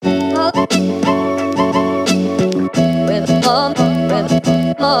Hey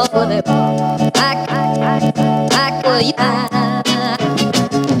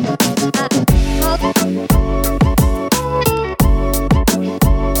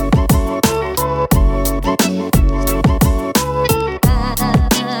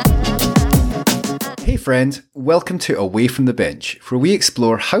friend, welcome to Away from the Bench, where we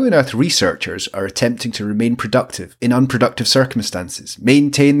explore how on earth researchers are attempting to remain productive in unproductive circumstances,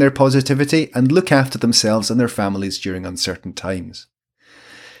 maintain their positivity, and look after themselves and their families during uncertain times.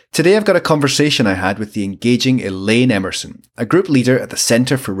 Today I've got a conversation I had with the engaging Elaine Emerson, a group leader at the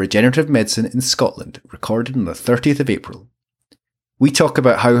Centre for Regenerative Medicine in Scotland, recorded on the 30th of April. We talk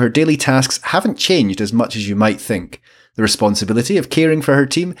about how her daily tasks haven't changed as much as you might think, the responsibility of caring for her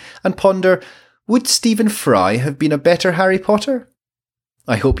team, and ponder, would Stephen Fry have been a better Harry Potter?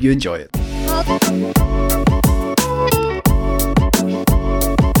 I hope you enjoy it.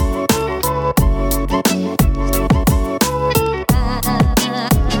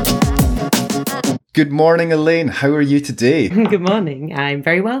 Good morning, Elaine. How are you today? Good morning. I'm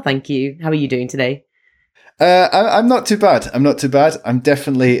very well, thank you. How are you doing today? I'm not too bad. I'm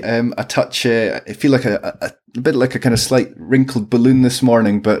definitely a touch, I feel like a bit like a kind of slight wrinkled balloon this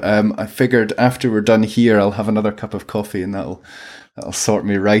morning, but I figured after we're done here, I'll have another cup of coffee and that'll sort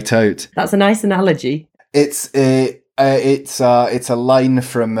me right out. That's a nice analogy. It's a line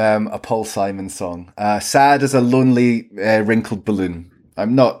from a Paul Simon song. Sad as a lonely wrinkled balloon.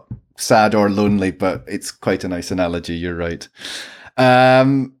 I'm not sad or lonely, but it's quite a nice analogy. You're right.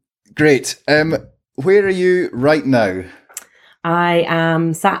 Great. Where are you right now? I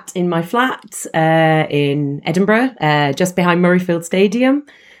am sat in my flat in Edinburgh, just behind Murrayfield Stadium.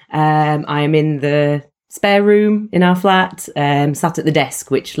 I am in the spare room in our flat, sat at the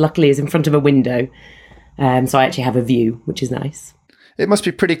desk, which luckily is in front of a window. So I actually have a view, which is nice. It must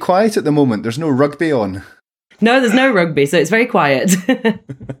be pretty quiet at the moment. There's no rugby on. No, there's no rugby, so it's very quiet.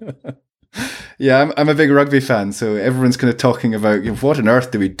 Yeah, I'm a big rugby fan, so everyone's kind of talking about, what on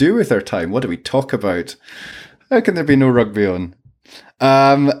earth do we do with our time? What do we talk about? How can there be no rugby on?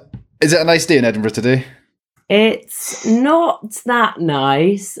 Is it a nice day in Edinburgh today? It's not that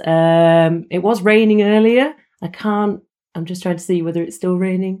nice. It was raining earlier. I'm just trying to see whether it's still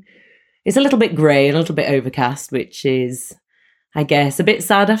raining. It's a little bit grey and a little bit overcast, which is, I guess, a bit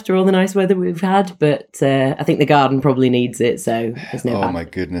sad after all the nice weather we've had, but I think the garden probably needs it, so there's no bad. My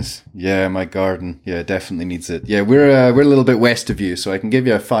goodness. Yeah, my garden. Yeah, definitely needs it. Yeah, we're a little bit west of you, so I can give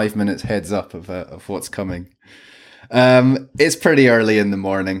you a 5 minutes heads up of what's coming. It's pretty early in the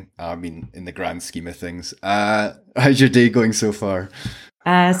morning. I mean, in the grand scheme of things. How's your day going so far?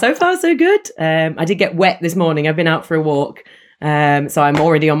 So far, so good. I did get wet this morning. I've been out for a walk, so I'm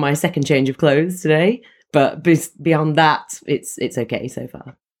already on my second change of clothes today. But beyond that, it's okay so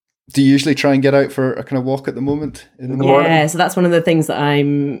far. Do you usually try and get out for a kind of walk at the moment in the morning? Yeah, so that's one of the things that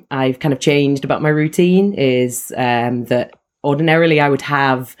I've kind of changed about my routine is that ordinarily I would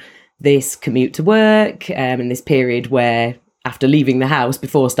have this commute to work in this period where after leaving the house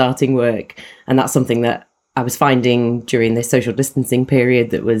before starting work, and that's something that I was finding during this social distancing period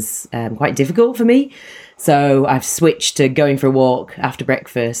that was quite difficult for me. So I've switched to going for a walk after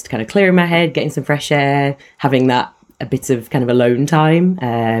breakfast, kind of clearing my head, getting some fresh air, having that a bit of kind of alone time.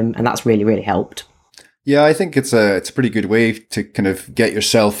 And that's really, really helped. Yeah, I think it's a pretty good way to kind of get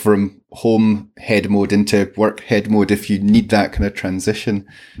yourself from home head mode into work head mode if you need that kind of transition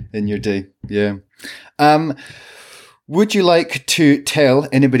in your day. Yeah. Would you like to tell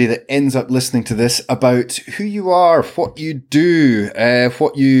anybody that ends up listening to this about who you are, what you do,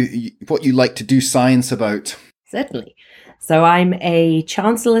 what you like to do science about? Certainly. So I'm a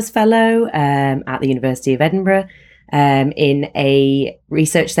Chancellor's Fellow at the University of Edinburgh in a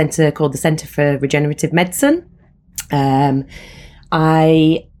research centre called the Centre for Regenerative Medicine. I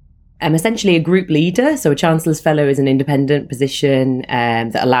am essentially a group leader. So a Chancellor's Fellow is an independent position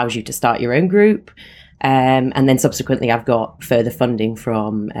that allows you to start your own group. And then subsequently, I've got further funding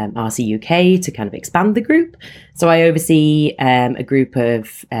from RC UK to kind of expand the group. So I oversee a group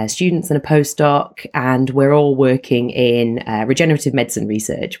of students and a postdoc, and we're all working in regenerative medicine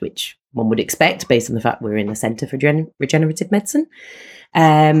research, which one would expect based on the fact we're in the Centre for Regenerative Medicine.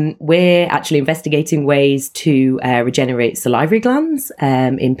 We're actually investigating ways to regenerate salivary glands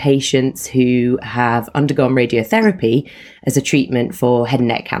in patients who have undergone radiotherapy as a treatment for head and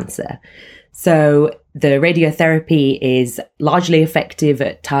neck cancer. So the radiotherapy is largely effective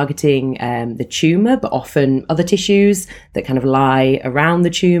at targeting the tumour, but often other tissues that kind of lie around the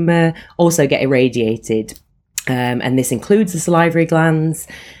tumour also get irradiated. And this includes the salivary glands.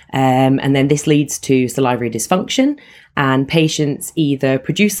 And then this leads to salivary dysfunction. and patients either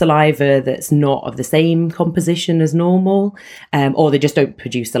produce saliva that's not of the same composition as normal, or they just don't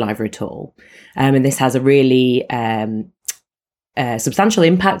produce saliva at all. And this has a really substantial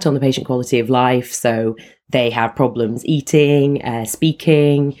impact on the patient quality of life. So they have problems eating,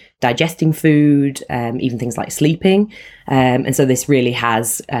 speaking, digesting food, even things like sleeping. And so this really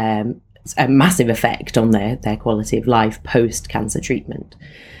has a massive effect on their quality of life post-cancer treatment.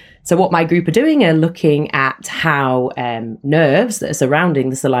 So what my group are doing are looking at how nerves that are surrounding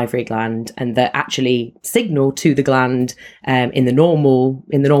the salivary gland and that actually signal to the gland in the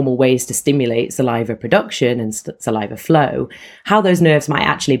normal ways to stimulate saliva production and saliva flow, how those nerves might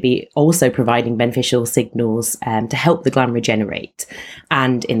actually be also providing beneficial signals to help the gland regenerate.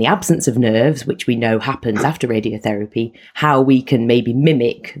 And in the absence of nerves, which we know happens after radiotherapy, how we can maybe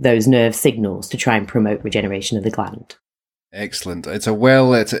mimic those nerve signals to try and promote regeneration of the gland. Excellent. It's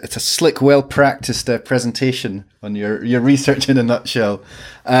a slick, well-practiced presentation on your research in a nutshell.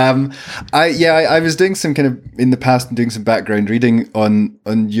 I was doing some kind of, in the past, doing some background reading on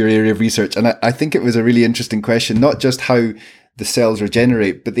your area of research, and I think it was a really interesting question, not just how the cells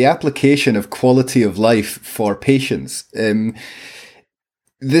regenerate, but the application of quality of life for patients.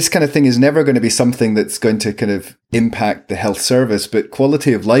 This kind of thing is never going to be something that's going to kind of impact the health service, but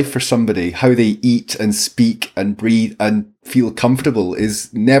quality of life for somebody, how they eat and speak and breathe and feel comfortable,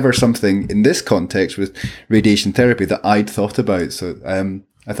 is never something in this context with radiation therapy that I'd thought about. So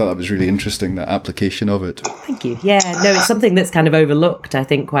I thought that was really interesting, that application of it. Thank you. Yeah, no, it's something that's kind of overlooked, I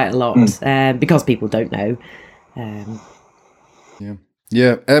think, quite a lot because people don't know.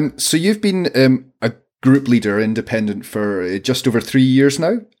 So you've been a group leader independent for just over 3 years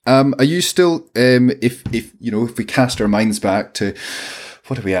now. Are you still, if we cast our minds back to,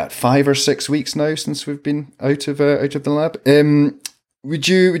 what are we at, 5 or 6 weeks now since we've been out of the lab? Would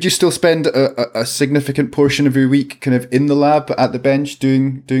you still spend a significant portion of your week kind of in the lab at the bench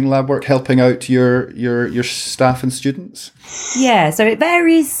doing lab work, helping out your staff and students? Yeah, so it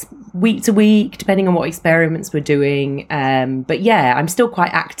varies week to week depending on what experiments we're doing. But yeah, I'm still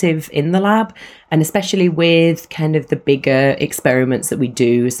quite active in the lab, and especially with kind of the bigger experiments that we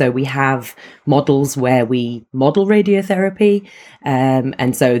do. So we have models where we model radiotherapy.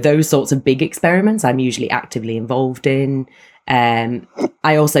 And so those sorts of big experiments I'm usually actively involved in.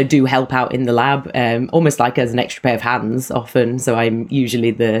 I also do help out in the lab, almost like as an extra pair of hands often. So I'm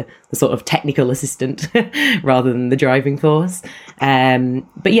usually the sort of technical assistant rather than the driving force.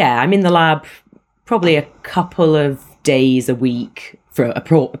 But yeah, I'm in the lab probably a couple of days a week for a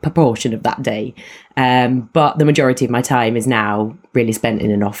proportion of that day. But the majority of my time is now really spent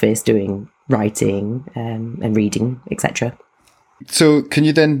in an office doing writing and reading, etc. So can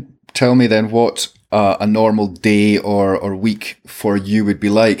you then tell me then what a normal day or week for you would be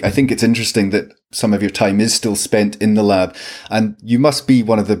like? I think it's interesting that some of your time is still spent in the lab, and you must be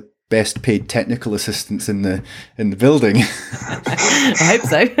one of the best paid technical assistants in the building. I hope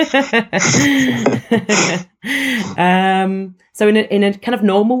so. So in a kind of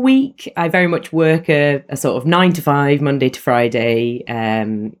normal week, I very much work a sort of 9 to 5, Monday to Friday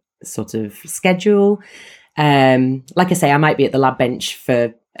sort of schedule. Like I say, I might be at the lab bench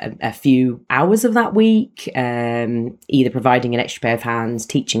for a few hours of that week, either providing an extra pair of hands,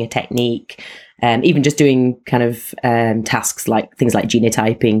 teaching a technique, even just doing kind of tasks like things like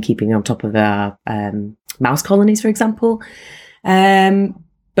genotyping, keeping on top of our mouse colonies, for example.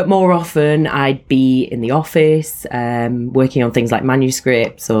 But more often I'd be in the office, working on things like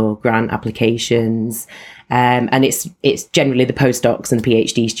manuscripts or grant applications. And it's generally the postdocs and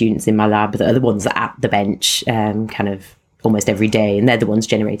PhD students in my lab that are the ones that are at the bench kind of almost every day, and they're the ones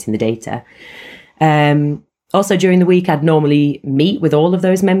generating the data. Also, during the week, I'd normally meet with all of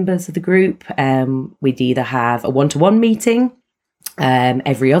those members of the group. We'd either have a one-to-one meeting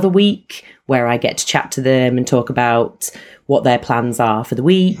every other week where I get to chat to them and talk about what their plans are for the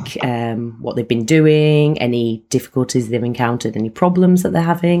week, what they've been doing, any difficulties they've encountered, any problems that they're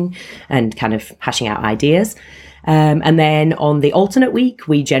having, and kind of hashing out ideas. And then on the alternate week,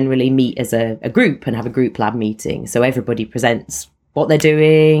 we generally meet as a group and have a group lab meeting. So everybody presents what they're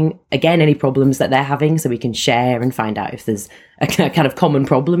doing, again, any problems that they're having, so we can share and find out if there's a kind of common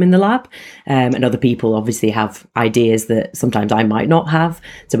problem in the lab. And other people obviously have ideas that sometimes I might not have.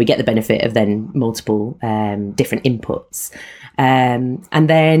 So we get the benefit of then multiple different inputs. And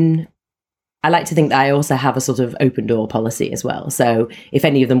then I like to think that I also have a sort of open door policy as well. So if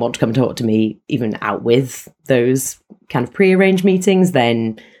any of them want to come talk to me, even out with those kind of pre-arranged meetings,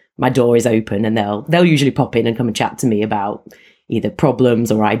 then my door is open and they'll usually pop in and come and chat to me about either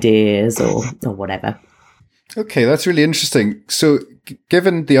problems or ideas or whatever. Okay, that's really interesting. So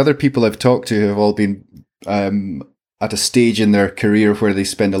given the other people I've talked to have all been at a stage in their career where they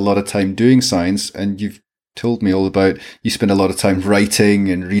spend a lot of time doing science, and you've told me all about you spend a lot of time writing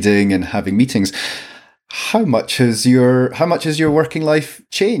and reading and having meetings. How much has your working life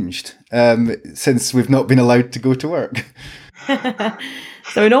changed since we've not been allowed to go to work?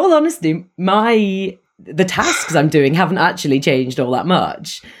 So in all honesty, the tasks I'm doing haven't actually changed all that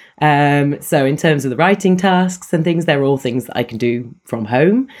much. So in terms of the writing tasks and things, they're all things that I can do from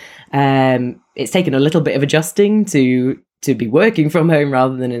home. It's taken a little bit of adjusting to be working from home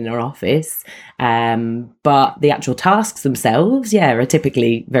rather than in our office. But the actual tasks themselves, are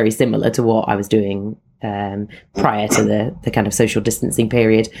typically very similar to what I was doing prior to the kind of social distancing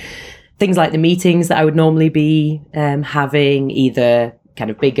period. Things like the meetings that I would normally be having, either kind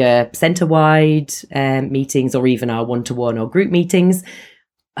of bigger centre-wide meetings or even our one-to-one or group meetings,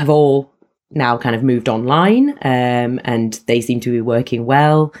 have all now kind of moved online, and they seem to be working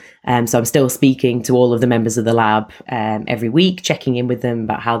well. So I'm still speaking to all of the members of the lab every week, checking in with them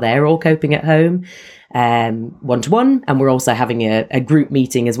about how they're all coping at home, one-to-one. And we're also having a group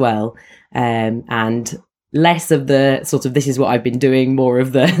meeting as well. And less of the sort of, this is what I've been doing, more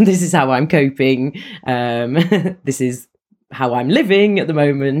of the, this is how I'm coping. This is how I'm living at the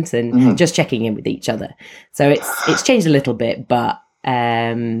moment, and just checking in with each other. So it's changed a little bit, but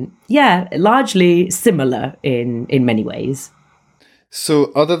largely similar in many ways.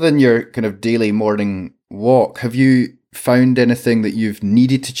 So other than your kind of daily morning walk, have you found anything that you've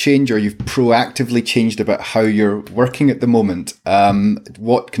needed to change or you've proactively changed about how you're working at the moment?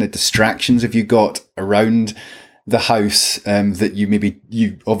 What kind of distractions have you got around the house that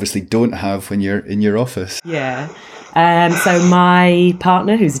you obviously don't have when you're in your office? Yeah. So my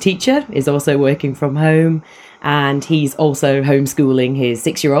partner, who's a teacher, is also working from home. And he's also homeschooling his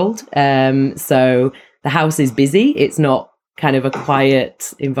 6-year-old. So the house is busy. It's not kind of a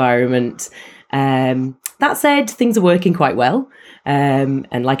quiet environment. That said, things are working quite well. And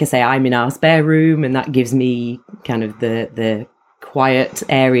like I say, I'm in our spare room, and that gives me kind of the quiet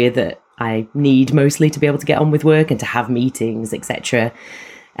area that I need mostly to be able to get on with work and to have meetings, etc.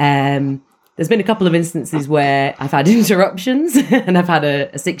 There's been a couple of instances where I've had interruptions and I've had a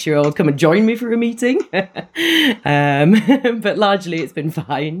 6-year-old come and join me for a meeting. But largely it's been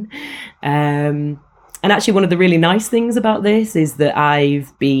fine. And actually one of the really nice things about this is that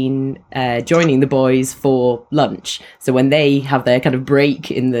I've been joining the boys for lunch. So when they have their kind of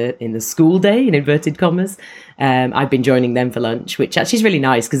break in the school day, in inverted commas, I've been joining them for lunch, which actually is really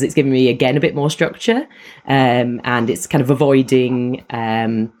nice because it's giving me, again, a bit more structure. And it's kind of avoiding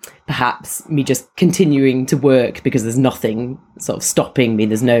perhaps me just continuing to work because there's nothing sort of stopping me.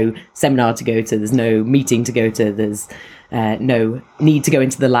 There's no seminar to go to. There's no meeting to go to. There's no need to go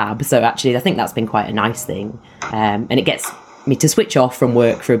into the lab. So actually, I think that's been quite a nice thing. And it gets me to switch off from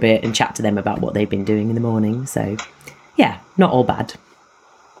work for a bit and chat to them about what they've been doing in the morning. So yeah, not all bad.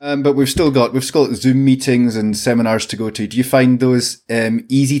 But we've still got Zoom meetings and seminars to go to. Do you find those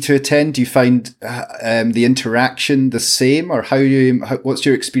easy to attend? Do you find the interaction the same, or what's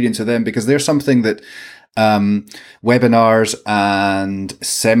your experience of them? Because they're something that webinars and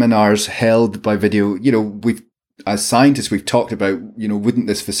seminars held by video, as scientists, we've talked about, wouldn't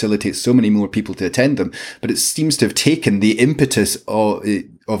this facilitate so many more people to attend them? But it seems to have taken the impetus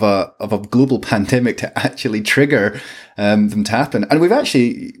of a global pandemic to actually trigger them to happen. And we've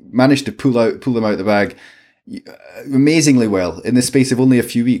actually managed to pull them out of the bag amazingly well in the space of only a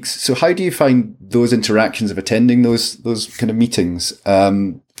few weeks. So how do you find those interactions of attending those kind of meetings?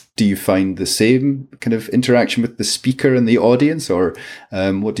 Do you find the same kind of interaction with the speaker and the audience, or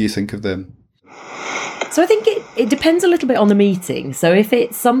what do you think of them? So I think it depends a little bit on the meeting. So if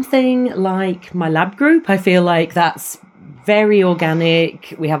it's something like my lab group, I feel like that's very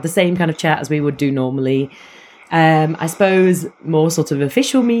organic. We have the same kind of chat as we would do normally. I suppose more sort of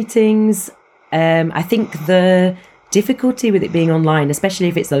official meetings. I think the difficulty with it being online, especially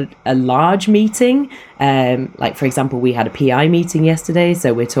if it's a large meeting, like for example, we had a PI meeting yesterday.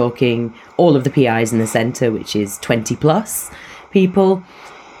 So we're talking all of the PIs in the centre, which is 20 plus people.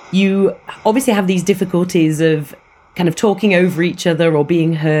 You obviously have these difficulties of kind of talking over each other or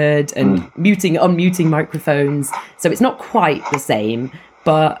being heard and unmuting microphones. So it's not quite the same,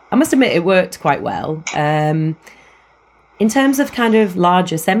 but I must admit it worked quite well. In terms of kind of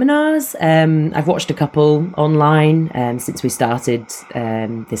larger seminars, I've watched a couple online since we started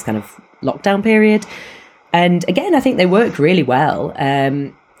this kind of lockdown period. And again, I think they work really well.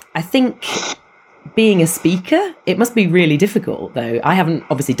 I think being a speaker, it must be really difficult, though. I haven't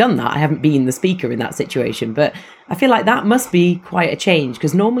obviously done that. I haven't been the speaker in that situation, but I feel like that must be quite a change,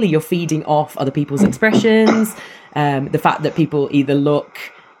 because normally you're feeding off other people's expressions, the fact that people either look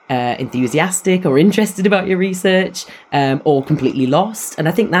enthusiastic or interested about your research, or completely lost. And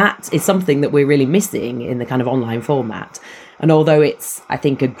I think that is something that we're really missing in the kind of online format. And although it's, I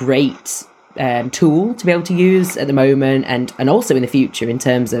think, a great tool to be able to use at the moment, and also in the future, in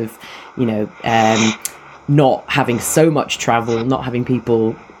terms of, not having so much travel, not having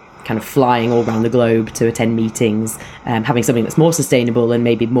people kind of flying all around the globe to attend meetings, having something that's more sustainable and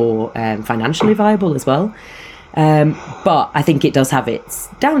maybe more financially viable as well. But I think it does have its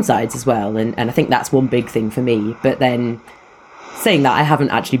downsides as well. And I think that's one big thing for me. But then saying that, I haven't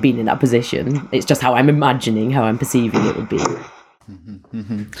actually been in that position. It's just how I'm imagining, how I'm perceiving it would be. Mm-hmm,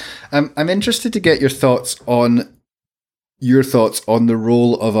 mm-hmm. I'm interested to get your thoughts on the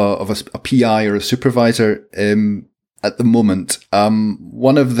role of a PI or a supervisor at the moment.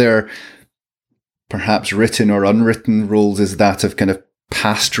 One of their perhaps written or unwritten roles is that of kind of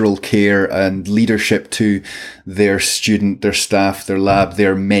pastoral care and leadership to their student, their staff, their lab,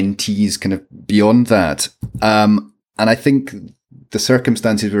 their mentees, kind of beyond that. And I think the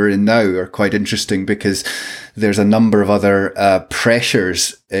circumstances we're in now are quite interesting because there's a number of other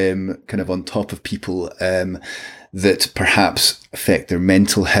pressures kind of on top of people that perhaps affect their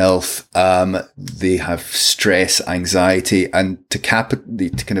mental health. They have stress, anxiety, and to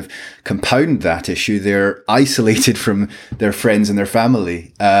kind of compound that issue, they're isolated from their friends and their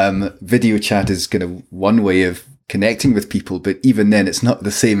family. Video chat is kind of one way of connecting with people, but even then it's not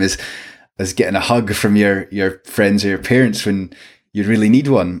the same as getting a hug from your friends or your parents when you really need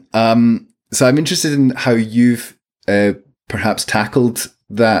one. So I'm interested in how you've perhaps tackled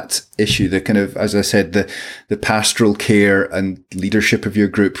that issue, the kind of, as I said, the pastoral care and leadership of your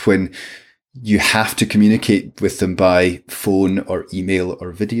group when you have to communicate with them by phone or email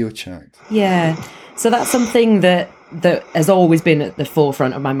or video chat. Yeah. So that's something that has always been at the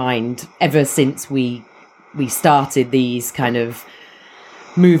forefront of my mind ever since we started these kind of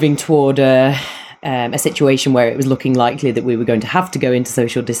moving toward a situation where it was looking likely that we were going to have to go into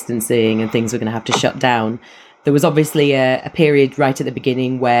social distancing and things were going to have to shut down. There was obviously a period right at the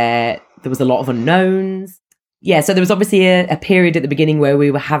beginning where there was a lot of unknowns. Yeah, so there was obviously a period at the beginning where we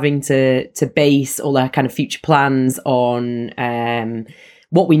were having to base all our kind of future plans on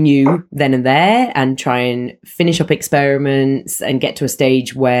what we knew then and there, and try and finish up experiments and get to a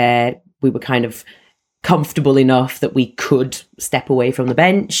stage where we were kind of comfortable enough that we could step away from the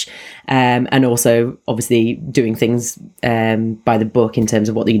bench, and also obviously doing things by the book in terms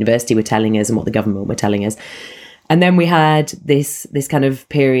of what the university were telling us and what the government were telling us. And then we had this kind of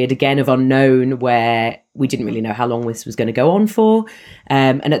period again of unknown where we didn't really know how long this was going to go on for.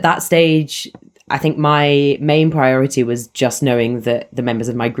 And at that stage, I think my main priority was just knowing that the members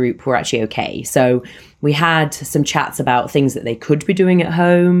of my group were actually okay. So we had some chats about things that they could be doing at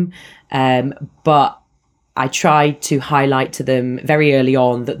home, but I tried to highlight to them very early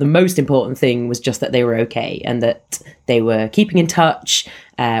on that the most important thing was just that they were okay, and that they were keeping in touch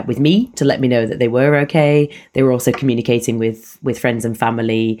with me to let me know that they were okay. They were also communicating with friends and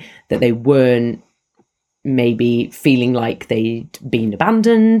family that they weren't maybe feeling like they'd been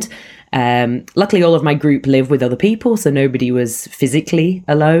abandoned. Luckily, all of my group live with other people, so nobody was physically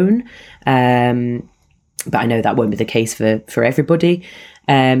alone. But I know that won't be the case for everybody.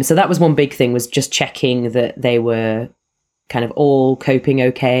 So that was one big thing, was just checking that they were kind of all coping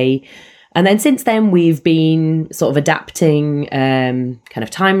okay. And then since then, we've been sort of adapting kind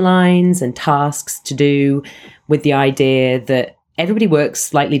of timelines and tasks to do with the idea that everybody works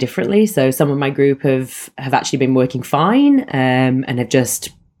slightly differently. So some of my group have actually been working fine, and have just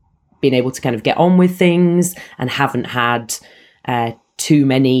been able to kind of get on with things and haven't had too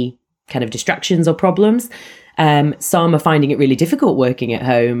many kind of distractions or problems. Some are finding it really difficult working at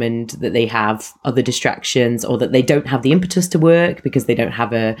home, and that they have other distractions, or that they don't have the impetus to work because they don't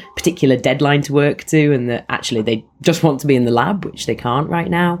have a particular deadline to work to, and that actually they just want to be in the lab, which they can't right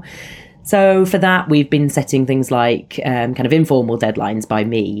now. So for that, we've been setting things like kind of informal deadlines by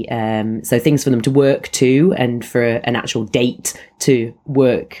me. So things for them to work to, and for an actual date to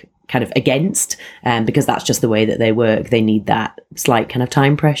work kind of against, because that's just the way that they work. They need that slight kind of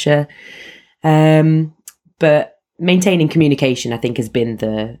time pressure. But maintaining communication, I think, has been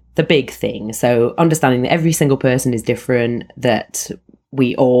the big thing. So understanding that every single person is different, that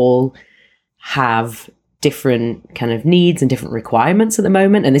we all have different kind of needs and different requirements at the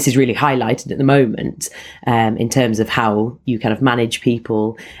moment. And this is really highlighted at the moment in terms of how you kind of manage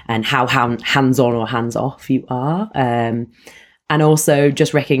people and how hands-on or hands-off you are. And also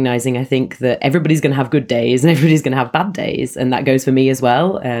just recognizing, I think, that everybody's going to have good days and everybody's going to have bad days. And that goes for me as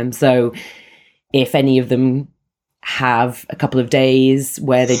well. So if any of them have a couple of days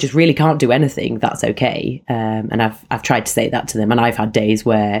where they just really can't do anything, that's okay. And I've tried to say that to them, and I've had days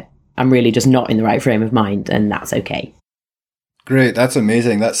where I'm really just not in the right frame of mind, and that's okay. Great, that's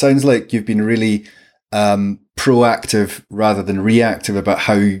amazing. That sounds like you've been really proactive rather than reactive about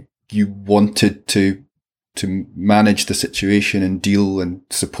how you wanted to manage the situation and deal and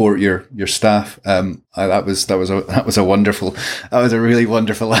support your staff. That was a really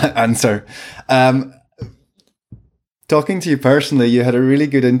wonderful answer. Talking to you personally, you had a really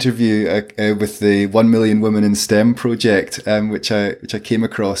good interview with the 1 Million Women in STEM project, which I came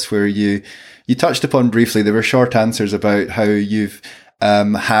across, where you touched upon briefly. There were short answers about how you've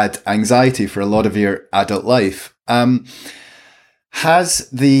had anxiety for a lot of your adult life. Has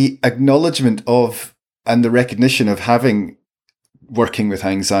the acknowledgement of and the recognition of working with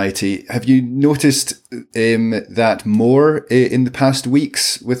anxiety, have you noticed that more in the past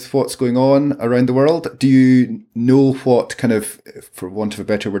weeks with what's going on around the world? Do you know what kind of, for want of a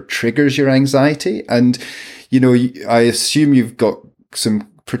better word, triggers your anxiety? And, I assume you've got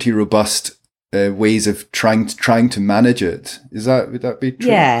some pretty robust ways of trying to manage it. Would that be true?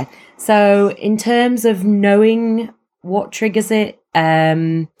 Yeah. So in terms of knowing what triggers it,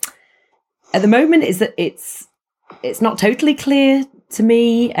 at the moment is that it's not totally clear to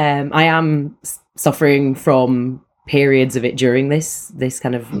me. I am suffering from periods of it during this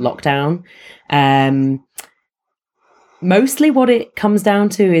kind of lockdown. Mostly what it comes down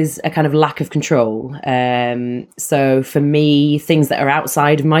to is a kind of lack of control. So for me, things that are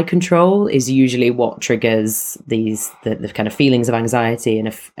outside of my control is usually what triggers the kind of feelings of anxiety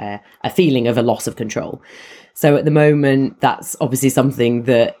and a feeling of a loss of control. So at the moment, that's obviously something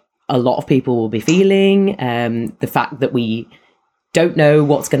that a lot of people will be feeling. The fact that we don't know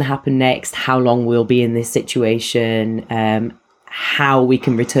what's going to happen next, how long we'll be in this situation, how we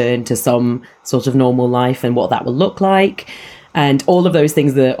can return to some sort of normal life and what that will look like. And all of those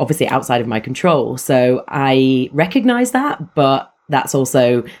things are obviously outside of my control. So I recognize that, but that's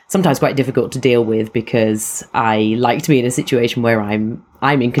also sometimes quite difficult to deal with because I like to be in a situation where I'm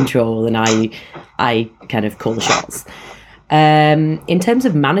in control and I kind of call the shots. In terms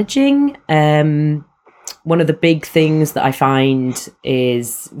of managing, one of the big things that I find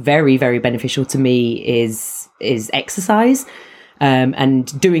is very, very beneficial to me is exercise,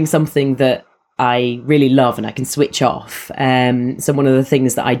 and doing something that I really love and I can switch off. So one of the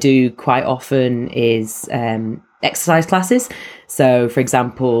things that I do quite often is exercise classes. So, for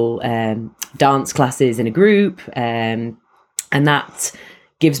example, dance classes in a group, and that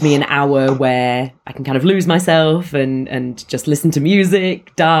gives me an hour where I can kind of lose myself and just listen to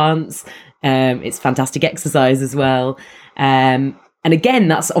music, dance. It's fantastic exercise as well. And again,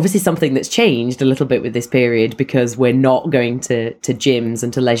 that's obviously something that's changed a little bit with this period because we're not going to gyms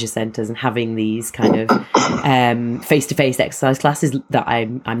and to leisure centres and having these kind of face-to-face exercise classes that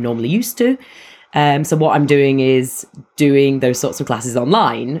I'm normally used to. So what I'm doing is doing those sorts of classes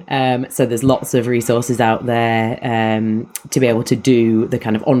online. So there's lots of resources out there to be able to do the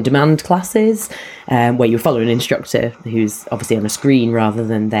kind of on-demand classes where you follow an instructor who's obviously on a screen rather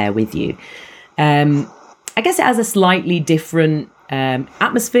than there with you. I guess it has a slightly different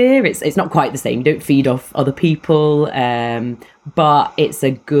atmosphere. It's not quite the same. You don't feed off other people, but it's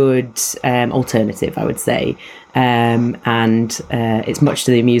a good alternative, I would say. And it's much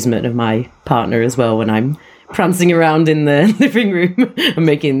to the amusement of my partner as well when I'm prancing around in the living room and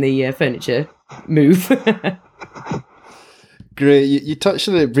making the furniture move. Great. You touched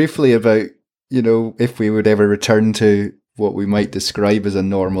on it briefly about, if we would ever return to what we might describe as a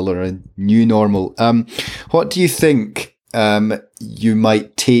normal or a new normal. What do you think you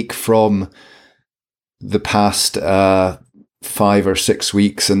might take from the past 5 or 6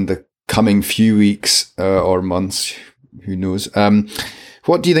 weeks and the coming few weeks or months, who knows?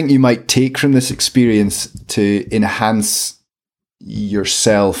 What do you think you might take from this experience to enhance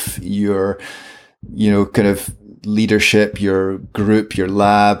yourself, your, kind of leadership, your group, your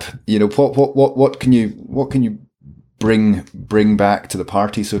lab? What can you bring back to the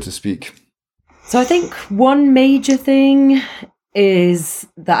party, so to speak? So I think one major thing is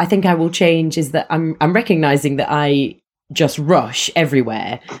that I think I will change is that I'm recognizing that I just rush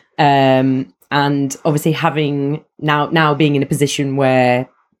everywhere. And obviously having now being in a position where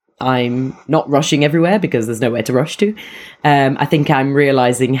I'm not rushing everywhere because there's nowhere to rush to. I think I'm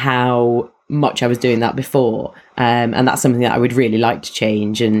realizing how much I was doing that before. And that's something that I would really like to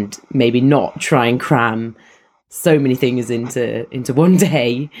change and maybe not try and cram so many things into one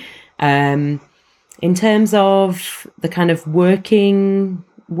day. In terms of the kind of working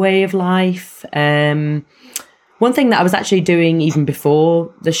way of life, One thing that I was actually doing even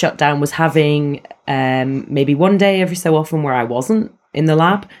before the shutdown was having maybe one day every so often where I wasn't in the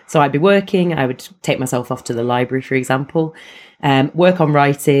lab. So I'd be working, I would take myself off to the library, for example, work on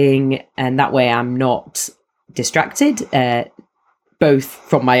writing, and that way I'm not distracted, both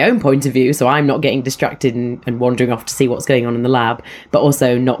from my own point of view, so I'm not getting distracted and wandering off to see what's going on in the lab, but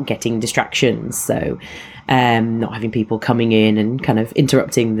also not getting distractions. So not having people coming in and kind of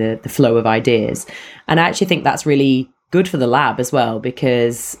interrupting the flow of ideas. And I actually think that's really good for the lab as well,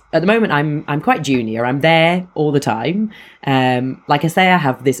 because at the moment I'm quite junior. I'm there all the time. Like I say, I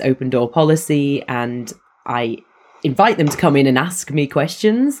have this open door policy, and I invite them to come in and ask me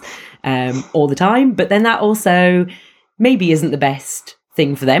questions all the time. But then that also maybe isn't the best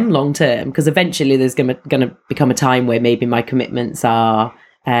thing for them long term, because eventually there's going to become a time where maybe my commitments are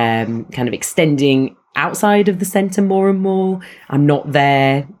kind of extending outside of the centre more and more. I'm not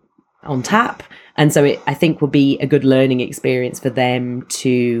there on tap. And so I think will be a good learning experience for them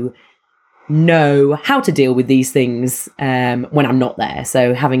to know how to deal with these things when I'm not there.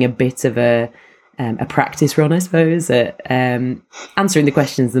 So having a bit of a practice run, I suppose, at answering the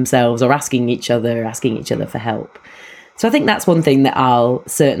questions themselves or asking each other for help. So I think that's one thing that I'll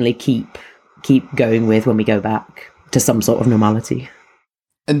certainly keep going with when we go back to some sort of normality.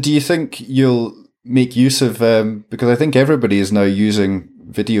 And do you think you'll make use of, because I think everybody is now using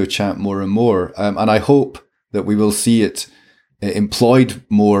video chat more and more, and I hope that we will see it employed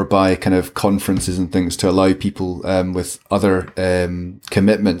more by kind of conferences and things to allow people with other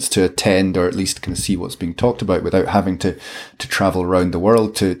commitments to attend, or at least kind of see what's being talked about without having to travel around the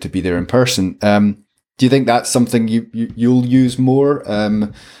world to be there in person. Do you think that's something you'll use more,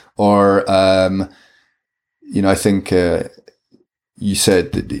 or I think you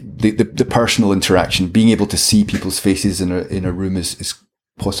said the personal interaction, being able to see people's faces in a room is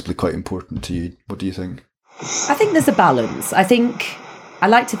possibly quite important to you. What do you think? I think there's a balance. I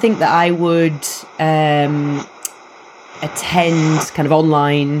like to think that I would attend kind of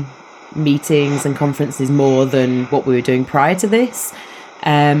online meetings and conferences more than what we were doing prior to this.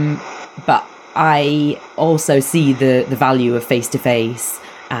 But I also see the value of face-to-face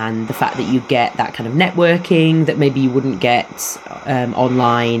and the fact that you get that kind of networking that maybe you wouldn't get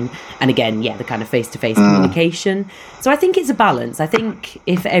online. And again, the kind of face-to-face communication. So I think it's a balance. I think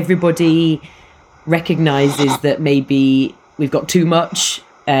if everybody recognises that maybe we've got too much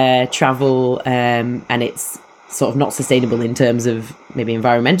travel and it's sort of not sustainable in terms of maybe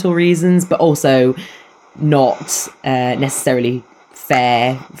environmental reasons, but also not necessarily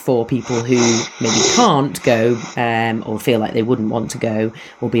fair for people who maybe can't go or feel like they wouldn't want to go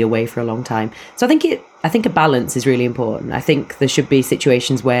or be away for a long time. So I think a balance is really important. I think there should be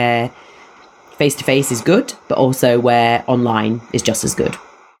situations where face-to-face is good, but also where online is just as good.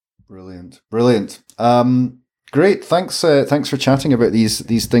 Brilliant. Great. Thanks for chatting about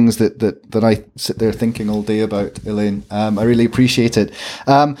these things that I sit there thinking all day about, Elaine. I really appreciate it.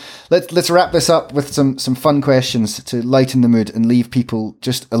 Let's wrap this up with some fun questions to lighten the mood and leave people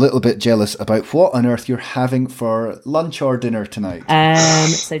just a little bit jealous about what on earth you're having for lunch or dinner tonight.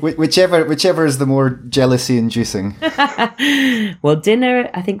 Whichever is the more jealousy inducing. Well, dinner,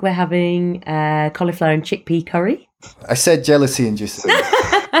 I think we're having cauliflower and chickpea curry. I said jealousy inducing.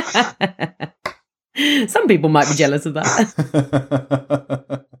 Some people might be jealous of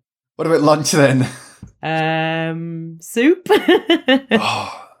that. What about lunch then? Soup.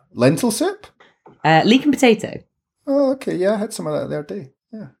 Lentil soup? Leek and potato. Oh, okay. Yeah, I had some of that the other day.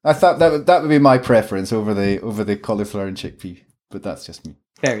 Yeah, I thought that would be my preference over the cauliflower and chickpea, but that's just me.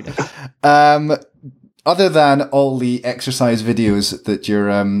 Fair enough. Other than all the exercise videos that you're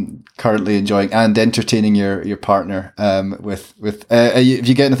currently enjoying and entertaining your partner with, have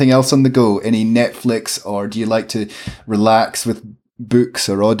you got anything else on the go? Any Netflix, or do you like to relax with books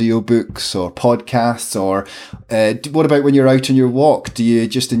or audio books or podcasts? Or what about when you're out on your walk? Do you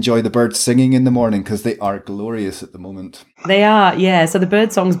just enjoy the birds singing in the morning? Because they are glorious at the moment. They are, yeah. So the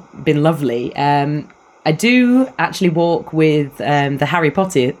bird song's been lovely. I do actually walk with the Harry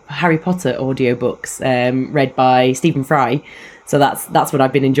Potter audiobooks read by Stephen Fry. So that's what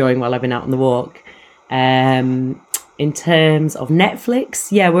I've been enjoying while I've been out on the walk. In terms of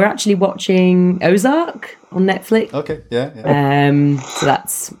Netflix, we're actually watching Ozark on Netflix. Okay, yeah. So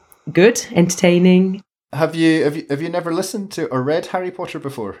that's good, entertaining. Have you never listened to or read Harry Potter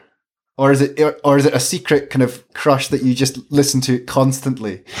before? Or is it a secret kind of crush that you just listen to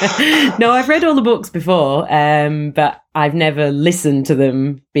constantly? No, I've read all the books before, but I've never listened to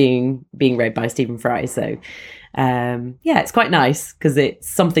them being read by Stephen Fry. So, it's quite nice because it's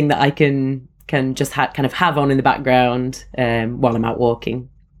something that I can just kind of have on in the background while I'm out walking.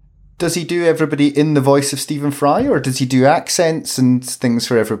 Does he do everybody in the voice of Stephen Fry, or does he do accents and things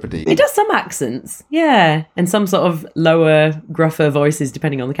for everybody? He does some accents, yeah, and some sort of lower, gruffer voices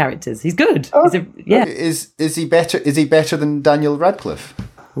depending on the characters. He's good. Yeah. Is he better? Is he better than Daniel Radcliffe?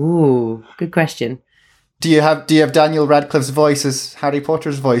 Ooh, good question. Do you have Daniel Radcliffe's voice as Harry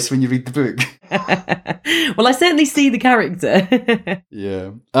Potter's voice when you read the book? Well, I certainly see the character.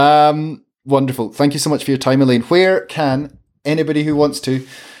 Yeah. Wonderful. Thank you so much for your time, Elaine. Where can anybody who wants to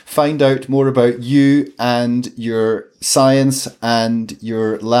find out more about you and your science and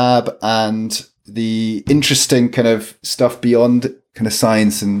your lab and the interesting kind of stuff beyond kind of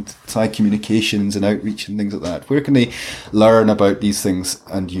science and sci communications and outreach and things like that, where can they learn about these things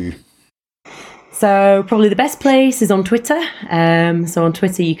and you? So probably the best place is on Twitter. So on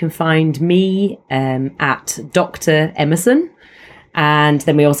Twitter you can find me at Dr. Emerson. And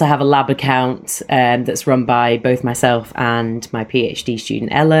then we also have a lab account that's run by both myself and my PhD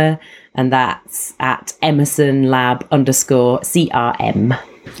student Ella, and that's at EmersonLab_CRM.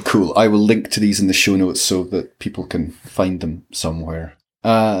 Cool. I will link to these in the show notes so that people can find them somewhere.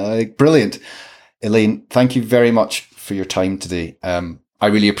 Brilliant. Elaine, thank you very much for your time today. I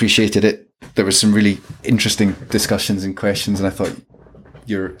really appreciated it. There were some really interesting discussions and questions, and I thought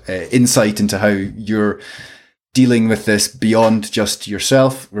your insight into how you're dealing with this beyond just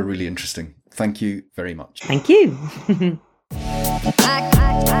yourself were really interesting. Thank you very much. Thank you.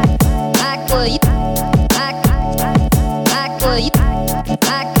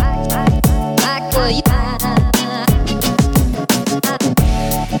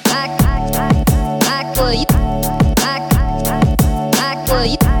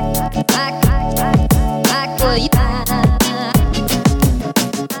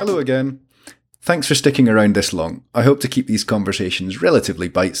 Hello again. Thanks for sticking around this long. I hope to keep these conversations relatively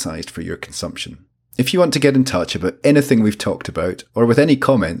bite-sized for your consumption. If you want to get in touch about anything we've talked about, or with any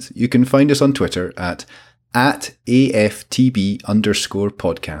comments, you can find us on Twitter at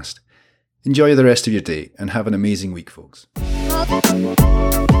AFTB_podcast. Enjoy the rest of your day and have an amazing week, folks.